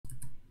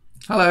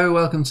Hello,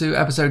 welcome to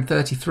episode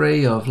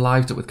 33 of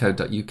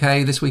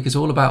live.withcode.uk. This week is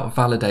all about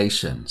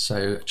validation,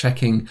 so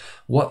checking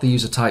what the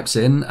user types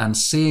in and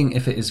seeing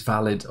if it is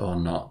valid or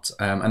not.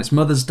 And it's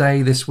Mother's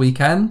Day this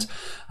weekend,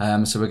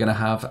 so we're going to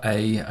have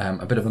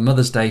a bit of a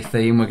Mother's Day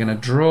theme. We're going to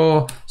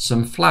draw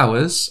some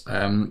flowers.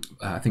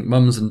 I think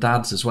mums and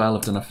dads as well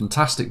have done a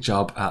fantastic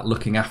job at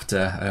looking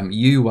after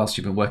you whilst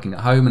you've been working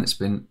at home, and it's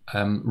been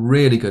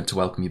really good to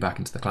welcome you back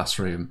into the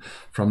classroom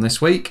from this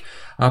week.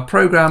 Our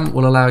programme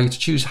will allow you to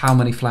choose how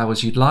many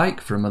flowers you'd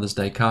like for a Mother's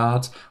Day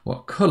card,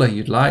 what colour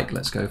you'd like.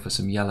 Let's go for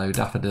some yellow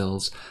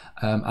daffodils,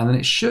 and then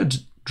it should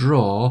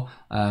draw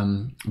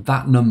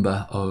that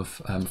number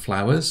of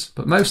flowers.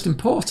 But most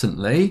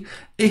importantly,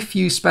 if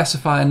you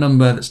specify a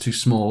number that's too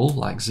small,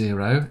 like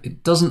 0,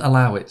 it doesn't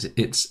allow it.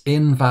 It's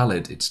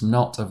invalid. It's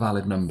not a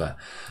valid number.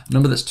 A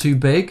number that's too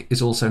big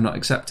is also not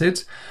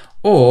accepted.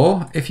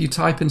 Or if you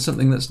type in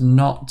something that's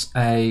not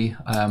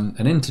an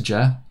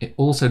integer, it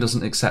also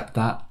doesn't accept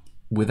that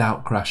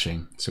without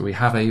crashing. So we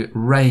have a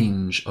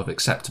range of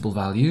acceptable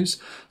values.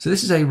 So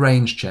this is a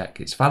range check.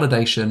 It's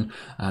validation,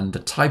 and the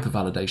type of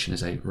validation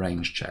is a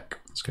range check.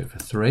 Let's go for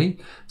 3.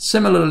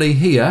 Similarly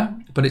here,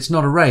 but it's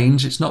not a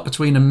range. It's not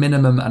between a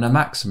minimum and a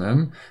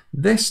maximum.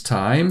 This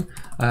time,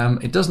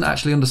 it doesn't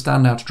actually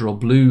understand how to draw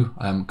blue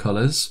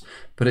colours,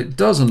 but it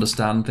does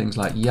understand things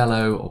like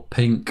yellow or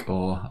pink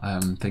or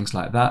things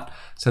like that.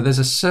 So there's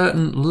a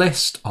certain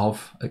list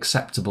of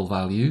acceptable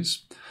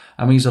values.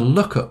 And we use a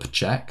lookup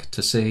check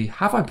to see,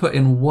 have I put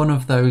in one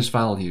of those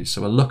values?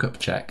 So a lookup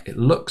check, it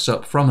looks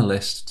up from a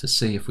list to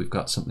see if we've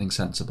got something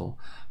sensible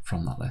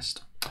from that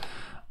list.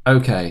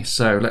 Okay,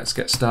 so let's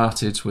get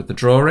started with the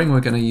drawing. We're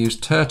going to use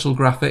Turtle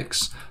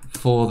Graphics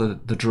for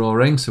the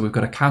drawing. So we've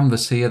got a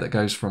canvas here that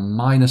goes from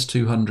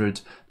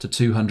 -200 to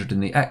 200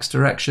 in the X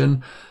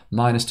direction,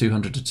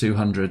 -200 to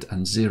 200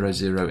 and 0,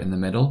 0 in the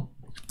middle.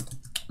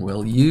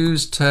 We'll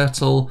use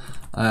Turtle,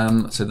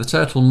 so the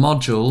Turtle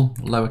module,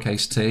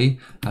 lowercase t,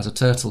 has a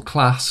Turtle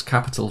class,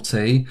 capital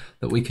T,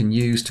 that we can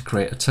use to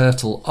create a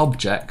Turtle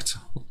object,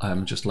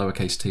 just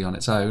lowercase t on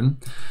its own.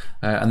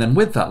 And then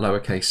with that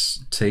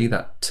lowercase t,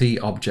 that t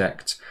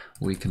object,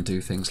 we can do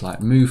things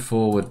like move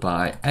forward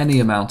by any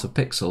amount of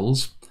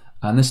pixels,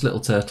 and this little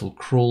turtle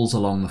crawls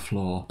along the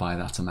floor by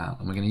that amount.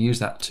 And we're going to use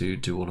that to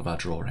do all of our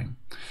drawing.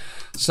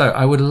 So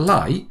I would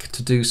like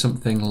to do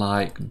something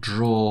like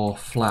draw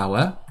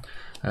flower.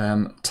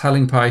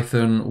 Telling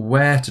Python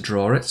where to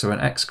draw it, so an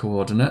X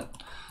coordinate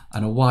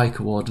and a Y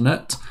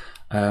coordinate.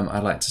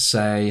 I'd like to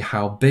say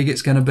how big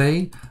it's going to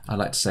be. I'd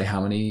like to say how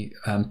many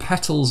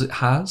petals it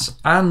has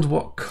and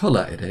what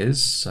colour it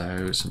is,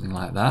 so something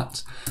like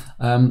that.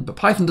 But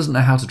Python doesn't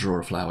know how to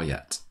draw a flower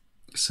yet,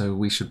 so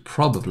we should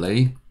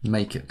probably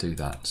make it do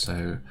that.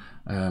 So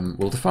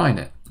we'll define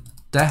it.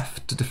 Def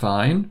to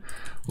define.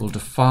 We'll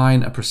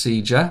define a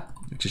procedure,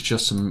 which is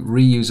just some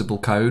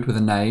reusable code with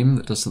a name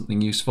that does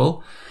something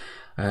useful.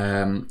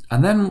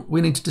 And then we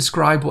need to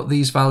describe what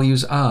these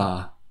values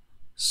are.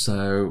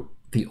 So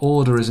the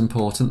order is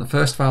important. The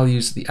first value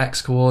is the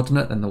X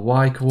coordinate, then the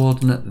Y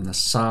coordinate, then the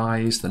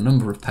size, the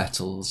number of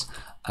petals,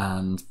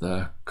 and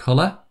the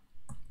colour.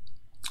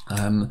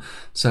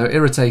 So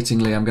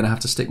irritatingly, I'm going to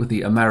have to stick with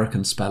the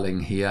American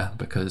spelling here,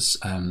 because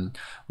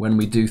when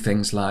we do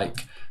things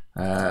like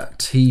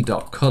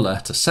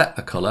t.color to set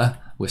the colour,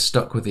 we're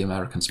stuck with the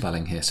American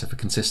spelling here. So for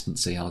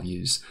consistency, I'll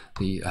use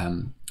the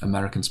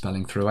American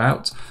spelling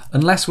throughout.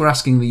 Unless we're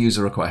asking the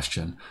user a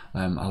question,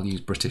 I'll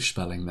use British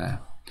spelling there.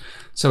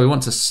 So we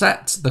want to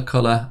set the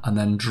colour and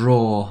then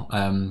draw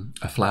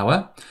a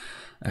flower.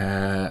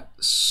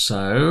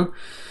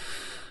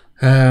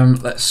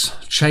 Let's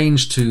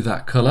change to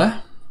that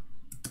colour.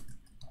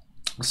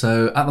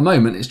 So at the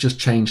moment, it's just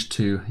changed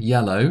to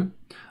yellow,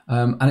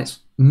 and it's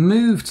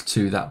moved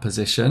to that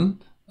position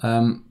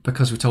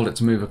because we told it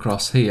to move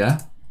across here.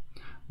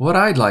 What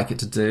I'd like it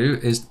to do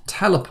is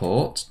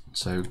teleport,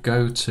 so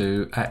go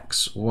to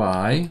X,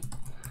 Y,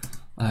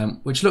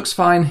 which looks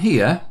fine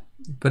here,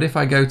 but if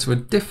I go to a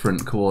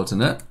different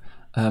coordinate,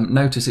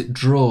 notice it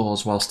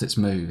draws whilst it's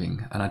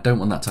moving, and I don't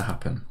want that to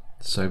happen.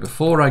 So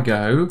before I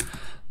go,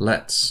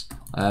 let's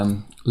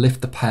lift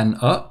the pen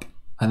up,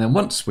 and then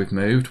once we've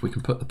moved, we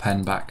can put the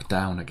pen back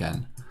down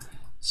again.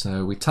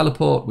 So we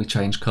teleport, we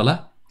change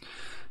colour.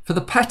 For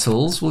the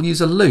petals, we'll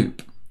use a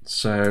loop.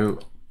 So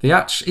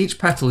each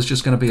petal is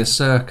just going to be a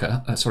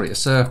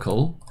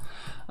circle,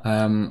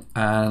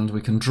 and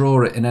we can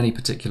draw it in any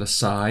particular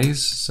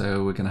size.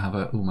 So we're going to have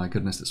oh my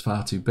goodness, that's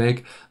far too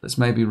big. Let's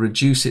maybe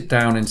reduce it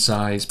down in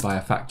size by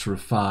a factor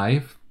of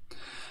 5.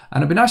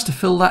 And it'd be nice to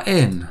fill that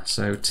in.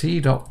 So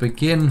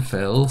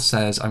t.beginFill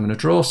says I'm going to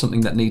draw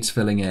something that needs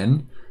filling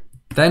in.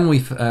 Then we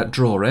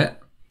draw it,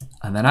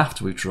 and then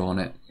after we've drawn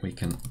it, we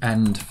can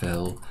end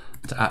fill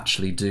to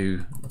actually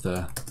do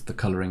the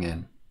colouring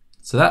in.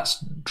 So that's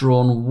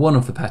drawn one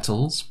of the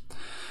petals.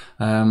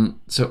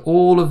 So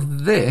all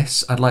of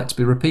this I'd like to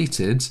be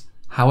repeated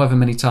however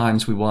many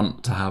times we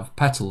want to have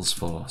petals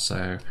for.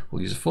 So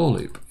we'll use a for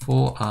loop,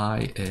 for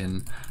I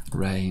in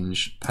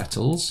range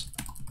petals.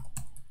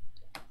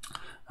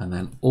 And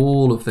then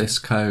all of this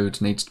code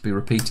needs to be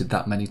repeated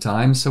that many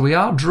times. So we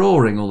are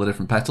drawing all the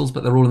different petals,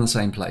 but they're all in the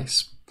same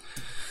place.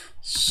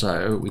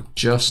 So we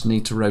just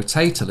need to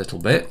rotate a little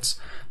bit.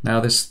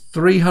 Now there's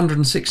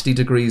 360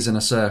 degrees in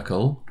a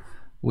circle.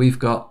 We've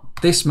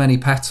got this many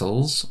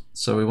petals,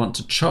 so we want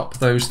to chop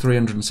those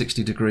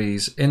 360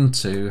 degrees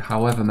into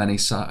however many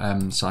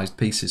sized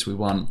pieces we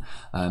want,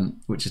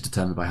 which is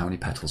determined by how many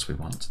petals we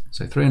want.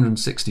 So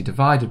 360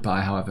 divided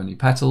by however many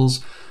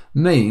petals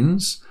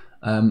means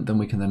then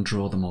we can then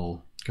draw them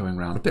all going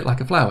around, a bit like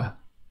a flower.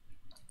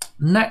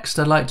 Next,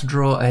 I'd like to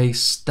draw a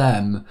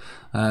stem.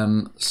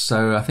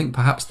 So I think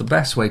perhaps the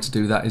best way to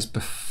do that is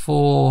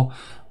before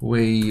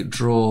we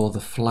draw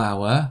the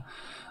flower,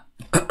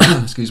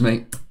 excuse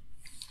me,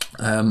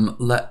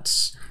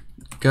 let's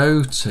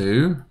go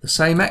to the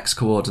same x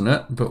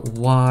coordinate but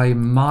y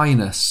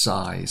minus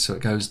size, so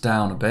it goes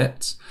down a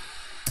bit.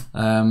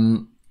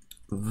 Then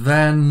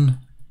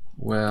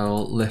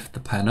we'll lift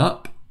the pen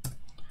up.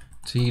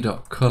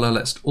 T.color,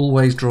 let's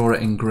always draw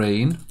it in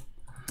green.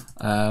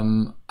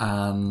 So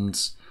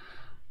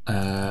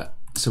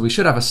we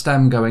should have a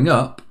stem going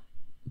up,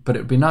 but it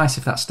would be nice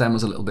if that stem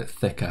was a little bit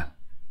thicker.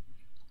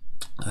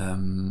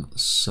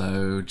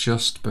 So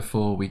just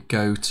before we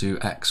go to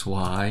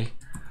XY,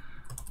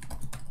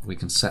 we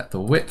can set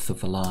the width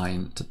of the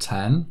line to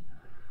 10.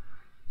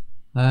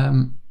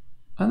 And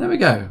there we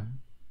go.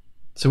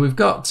 So we've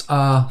got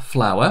our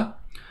flower.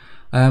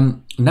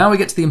 Now we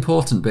get to the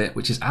important bit,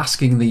 which is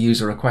asking the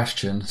user a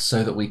question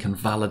so that we can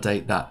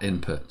validate that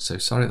input. So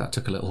sorry that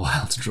took a little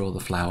while to draw the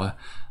flower.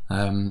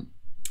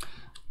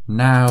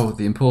 Now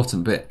the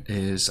important bit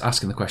is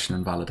asking the question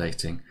and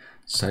validating.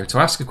 So to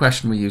ask a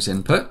question we use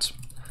input.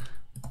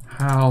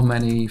 How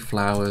many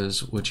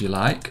flowers would you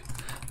like?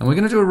 And we're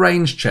going to do a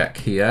range check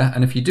here,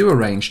 and if you do a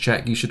range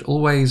check you should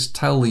always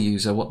tell the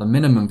user what the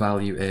minimum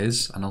value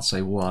is, and I'll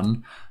say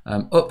 1,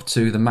 up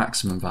to the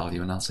maximum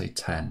value, and I'll say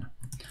 10.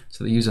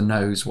 So the user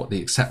knows what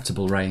the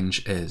acceptable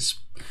range is.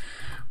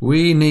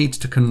 We need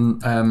to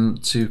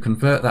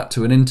convert that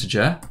to an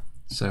integer,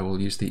 so we'll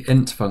use the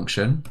int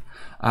function,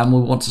 and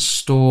we'll want to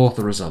store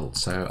the result,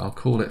 so I'll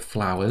call it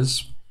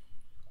flowers.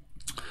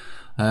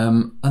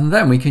 And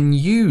then we can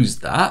use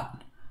that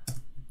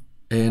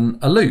in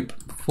a loop,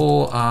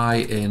 for I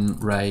in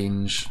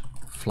range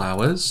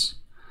flowers,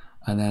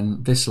 and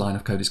then this line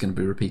of code is going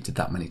to be repeated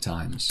that many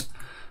times.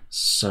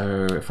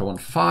 So if I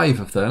want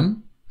 5 of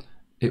them,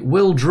 it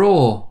will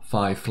draw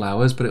 5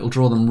 flowers, but it will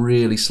draw them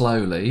really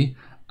slowly,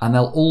 and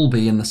they'll all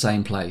be in the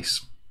same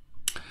place.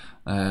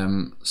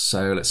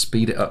 So let's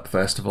speed it up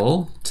first of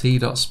all.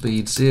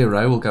 T.speed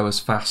 0 will go as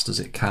fast as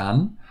it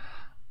can.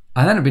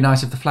 And then it'd be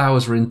nice if the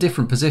flowers were in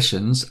different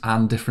positions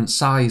and different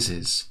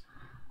sizes.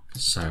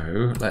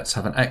 So let's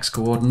have an x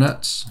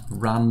coordinate,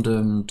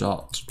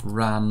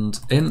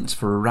 random.randint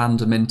for a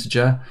random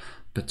integer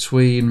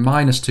between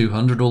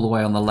 -200 all the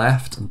way on the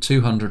left and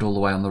 200 all the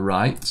way on the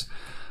right.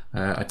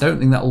 I don't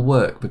think that will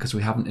work because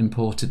we haven't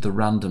imported the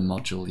random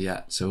module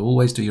yet. So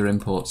always do your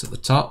imports at the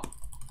top.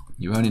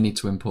 You only need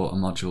to import a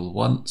module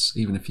once,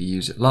 even if you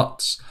use it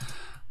lots.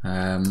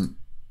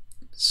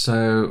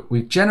 So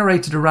we've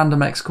generated a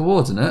random x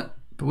coordinate,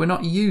 but we're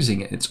not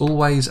using it. It's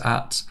always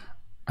at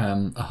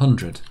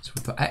 100. So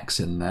we put x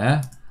in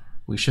there.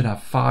 We should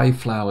have 5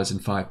 flowers in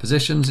 5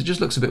 positions. It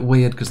just looks a bit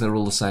weird because they're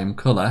all the same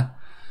color.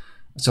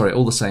 Sorry,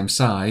 all the same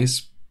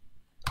size.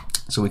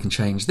 So we can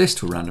change this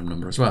to a random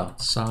number as well.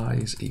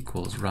 Size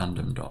equals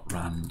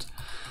random.rand.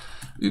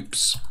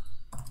 Oops.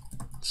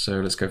 So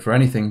let's go for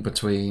anything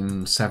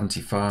between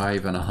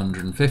 75 and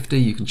 150.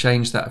 You can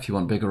change that if you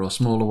want bigger or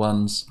smaller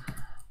ones,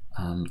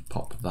 and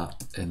pop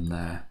that in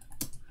there.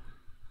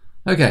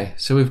 Okay,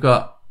 so we've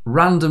got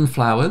random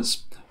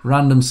flowers,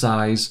 random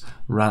size,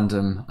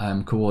 random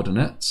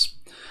coordinates.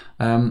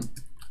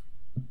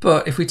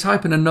 But if we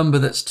type in a number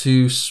that's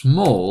too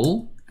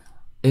small,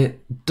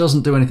 it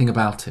doesn't do anything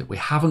about it. We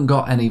haven't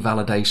got any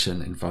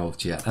validation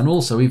involved yet. And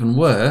also, even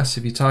worse,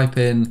 if you type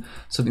in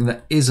something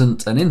that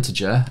isn't an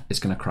integer,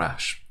 it's going to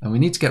crash. And we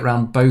need to get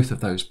around both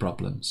of those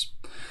problems.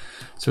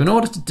 So in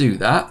order to do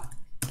that,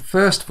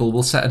 first of all,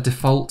 we'll set a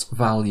default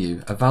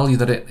value, a value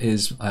that it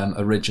is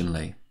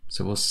originally.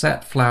 So we'll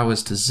set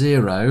flowers to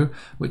 0,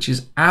 which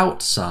is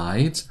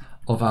outside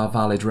of our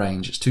valid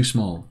range. It's too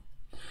small.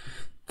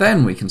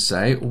 Then we can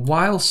say,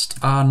 whilst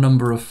our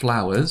number of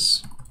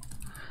flowers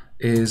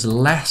is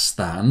less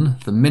than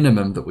the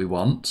minimum that we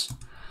want,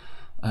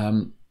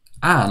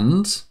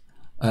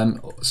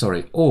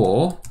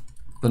 or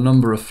the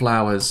number of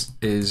flowers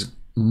is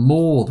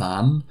more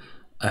than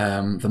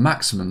the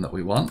maximum that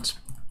we want,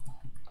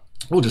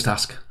 we'll just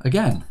ask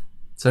again.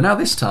 So now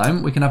this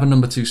time we can have a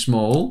number too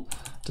small.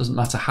 Doesn't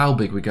matter how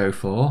big we go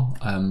for,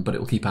 but it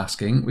will keep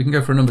asking. We can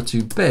go for a number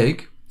too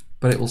big,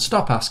 but it will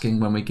stop asking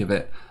when we give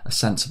it a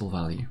sensible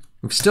value.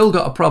 We've still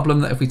got a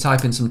problem that if we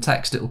type in some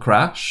text, it'll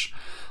crash.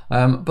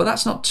 But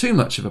that's not too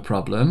much of a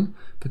problem,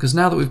 because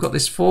now that we've got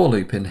this for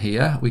loop in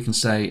here, we can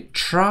say,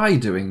 try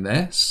doing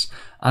this.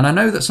 And I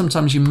know that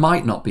sometimes you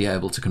might not be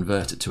able to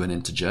convert it to an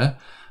integer,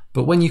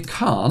 But when you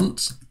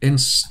can't,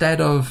 instead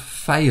of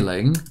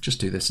failing, just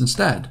do this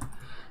instead.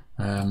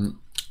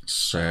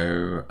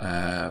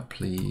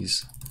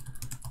 Please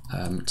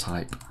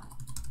type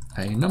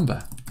a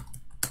number.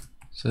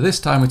 So this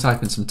time we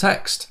type in some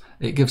text.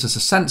 It gives us a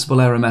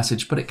sensible error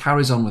message, but it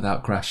carries on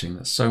without crashing.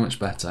 That's so much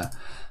better.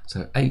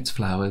 So 8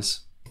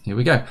 flowers. Here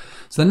we go.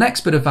 So the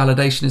next bit of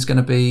validation is going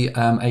to be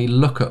a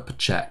lookup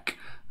check.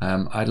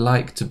 I'd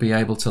like to be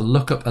able to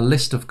look up a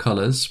list of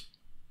colours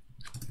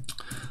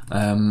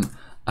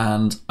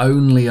and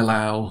only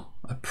allow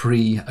a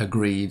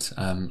pre-agreed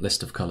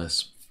list of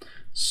colours.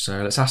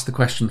 So let's ask the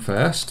question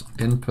first.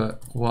 Input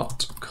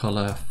what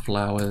colour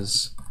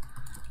flowers,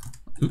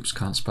 oops,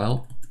 can't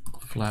spell,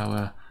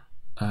 flower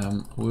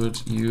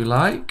would you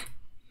like?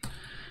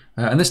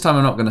 And this time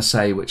I'm not going to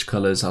say which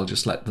colours, I'll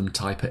just let them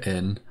type it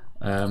in.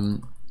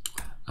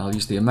 I'll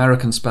use the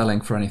American spelling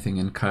for anything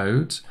in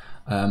code,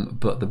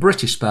 but the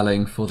British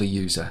spelling for the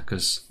user,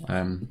 because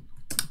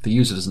the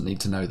user doesn't need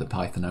to know that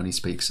Python only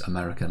speaks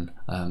American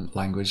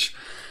language.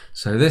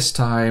 So this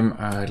time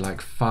I'd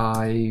like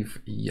 5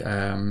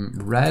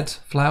 red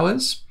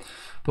flowers,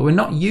 but we're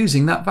not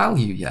using that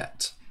value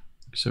yet.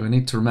 So we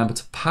need to remember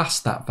to pass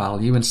that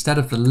value. Instead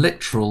of the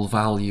literal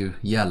value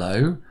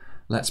yellow,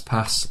 let's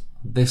pass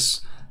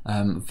this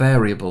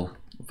variable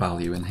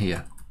value in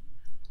here.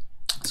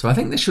 So I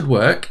think this should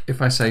work. If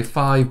I say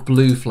 5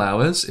 blue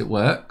flowers, it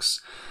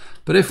works.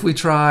 But if we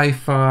try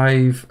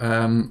 5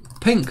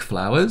 pink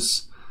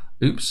flowers,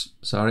 oops,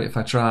 sorry, if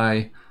I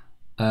try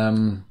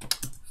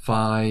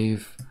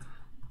 5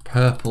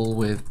 purple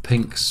with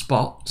pink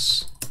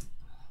spots,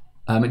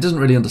 it doesn't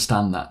really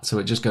understand that, so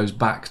it just goes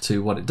back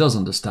to what it does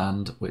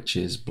understand, which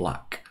is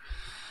black.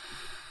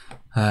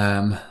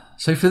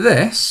 So for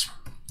this,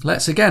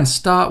 let's again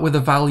start with a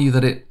value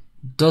that it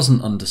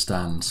doesn't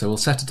understand. So we'll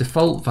set a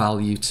default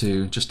value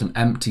to just an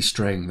empty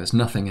string, there's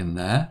nothing in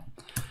there.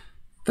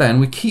 Then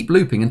we keep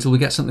looping until we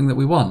get something that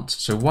we want.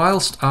 So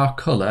whilst our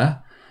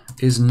colour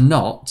is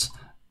not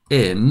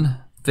in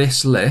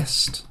this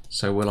list,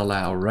 so we'll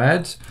allow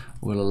red,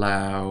 we'll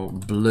allow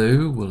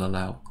blue, we'll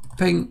allow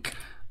pink,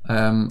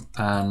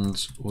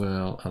 and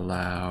we'll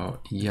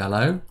allow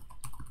yellow.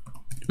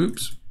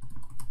 Oops.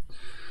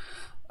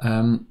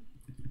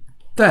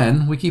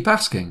 Then we keep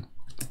asking.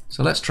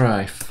 So let's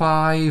try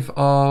 5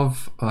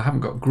 of, oh, I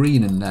haven't got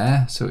green in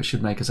there, so it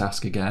should make us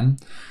ask again.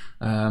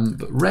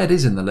 But red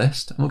is in the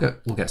list, and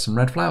we'll get some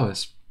red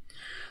flowers.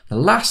 The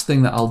last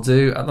thing that I'll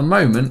do at the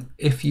moment,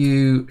 if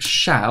you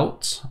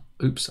shout,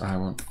 oops, I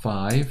want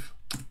 5,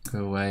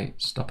 go away,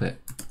 stop it.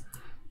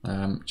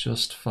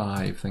 Just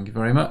 5, thank you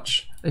very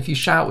much. If you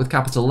shout with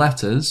capital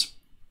letters,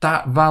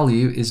 that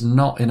value is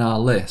not in our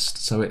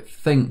list, so it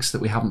thinks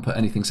that we haven't put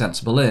anything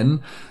sensible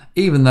in,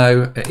 even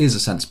though it is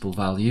a sensible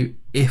value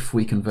if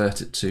we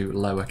convert it to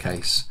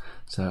lowercase.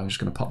 So I'm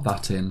just going to pop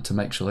that in to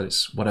make sure that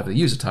it's whatever the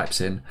user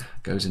types in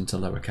goes into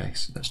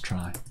lowercase. Let's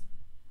try.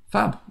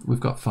 Fab, we've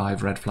got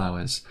 5 red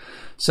flowers.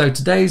 So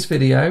today's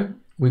video,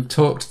 we've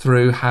talked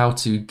through how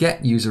to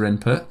get user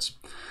input,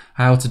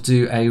 how to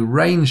do a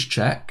range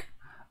check,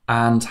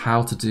 and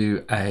how to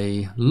do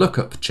a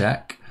lookup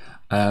check.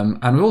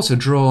 And we've also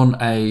drawn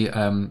a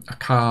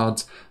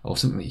card, or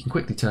something that you can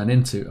quickly turn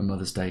into a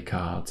Mother's Day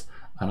card.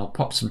 And I'll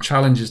pop some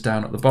challenges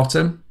down at the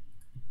bottom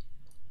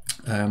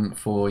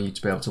for you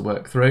to be able to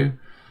work through.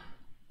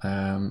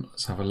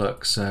 Let's have a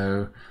look.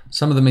 So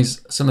some of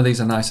these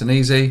are nice and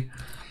easy.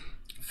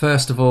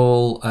 First of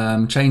all,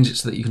 change it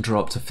so that you can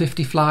draw up to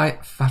 50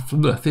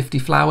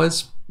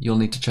 flowers. You'll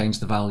need to change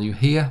the value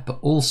here, but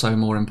also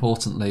more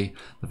importantly,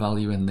 the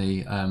value in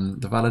the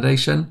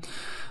validation.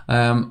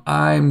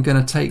 I'm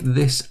going to take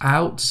this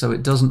out so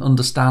it doesn't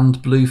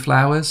understand blue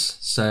flowers.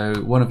 So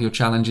one of your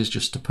challenges is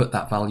just to put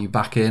that value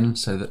back in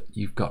so that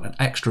you've got an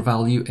extra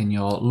value in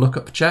your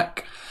lookup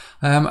check.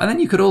 And then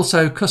you could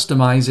also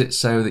customize it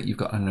so that you've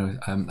got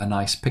a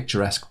nice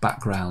picturesque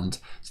background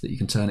so that you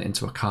can turn it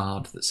into a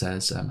card that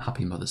says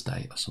Happy Mother's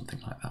Day or something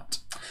like that.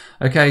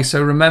 Okay,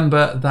 so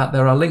remember that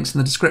there are links in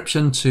the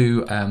description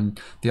to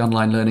the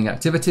online learning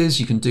activities.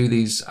 You can do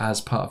these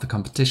as part of the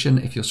competition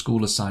if your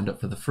school has signed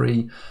up for the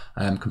free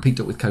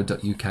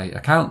compete.withcode.uk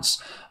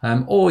accounts,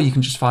 or you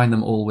can just find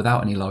them all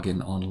without any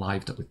login on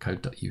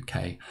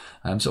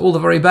live.withcode.uk. So all the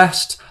very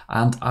best,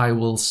 and I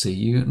will see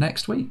you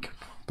next week.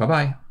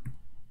 Bye-bye.